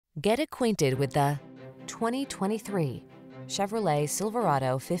Get acquainted with the 2023 Chevrolet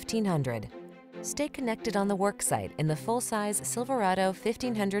Silverado 1500. Stay connected on the worksite in the full-size Silverado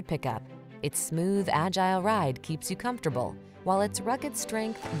 1500 pickup. Its smooth, agile ride keeps you comfortable, while its rugged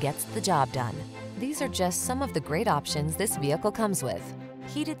strength gets the job done. These are just some of the great options this vehicle comes with: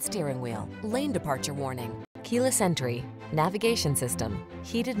 heated steering wheel, lane departure warning, keyless entry, navigation system,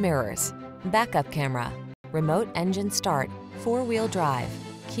 heated mirrors, backup camera, remote engine start, four-wheel drive,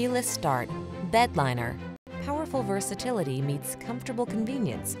 keyless start, bed liner. Powerful versatility meets comfortable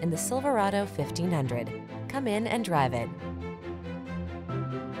convenience in the Silverado 1500. Come in and drive it.